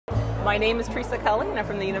My name is Teresa Cully, and I'm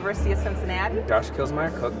from the University of Cincinnati. Josh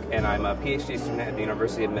Kilsmeyer Cook, and I'm a PhD student at the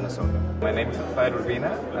University of Minnesota. My name is Fayed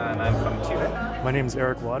Rubina, and I'm from Chile. My name is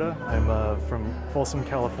Eric Wada. I'm from Folsom,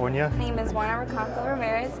 California. My name is Juana Reconco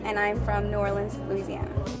Ramirez, and I'm from New Orleans,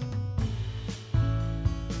 Louisiana.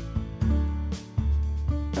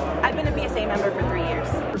 I've been a BSA member for 3 years.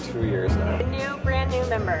 For 2 years now. A brand new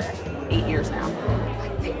member. 8 years now. I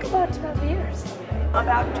think about 12 years.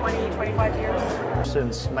 About 20, 25 years.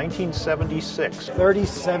 Since 1976.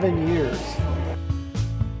 37 years.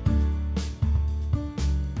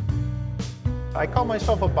 I call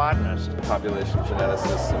myself a botanist. Population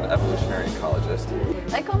geneticist and evolutionary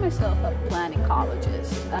ecologist. I call myself a plant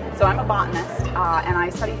ecologist. So I'm a botanist, and I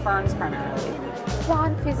study ferns primarily.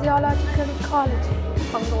 Plant physiological ecology.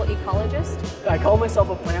 Fungal ecologist. I call myself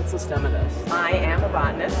a plant systematist. I am a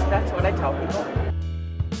botanist. That's what I tell people.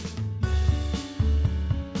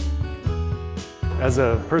 As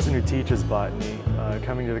a person who teaches botany,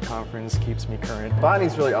 coming to the conference keeps me current. Botany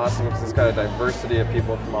is really awesome because it's got a diversity of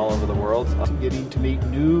people from all over the world. Getting to meet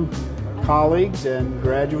new colleagues and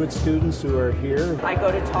graduate students who are here. I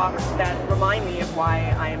go to talks that remind me of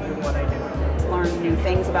why I am doing what I do. Learn new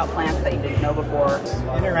things about plants that you didn't know before.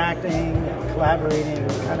 Interacting and collaborating,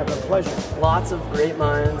 kind of a pleasure. Lots of great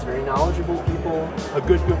minds, very knowledgeable people. A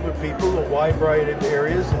good group of people, a wide variety of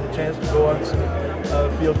areas, and a chance to go on some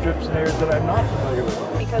field trips in areas that I'm not familiar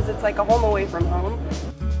with. Because it's like a home away from home.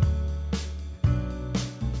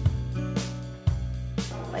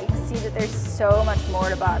 See that there's so much more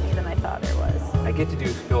to botany than I thought there was. I get to do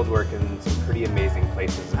field work in some pretty amazing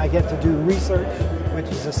places. I get to do research, which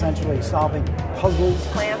is essentially solving puzzles.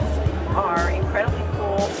 Plants are incredibly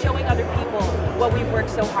cool, showing other people what we've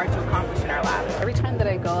worked so hard to accomplish in our lab. Every time that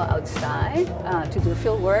I go outside to do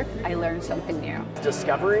field work, I learn something new.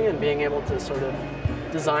 Discovery and being able to sort of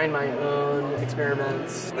design my own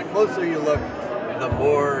experiments. The closer you look, the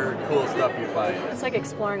more cool stuff you find. It's like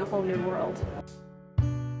exploring a whole new world.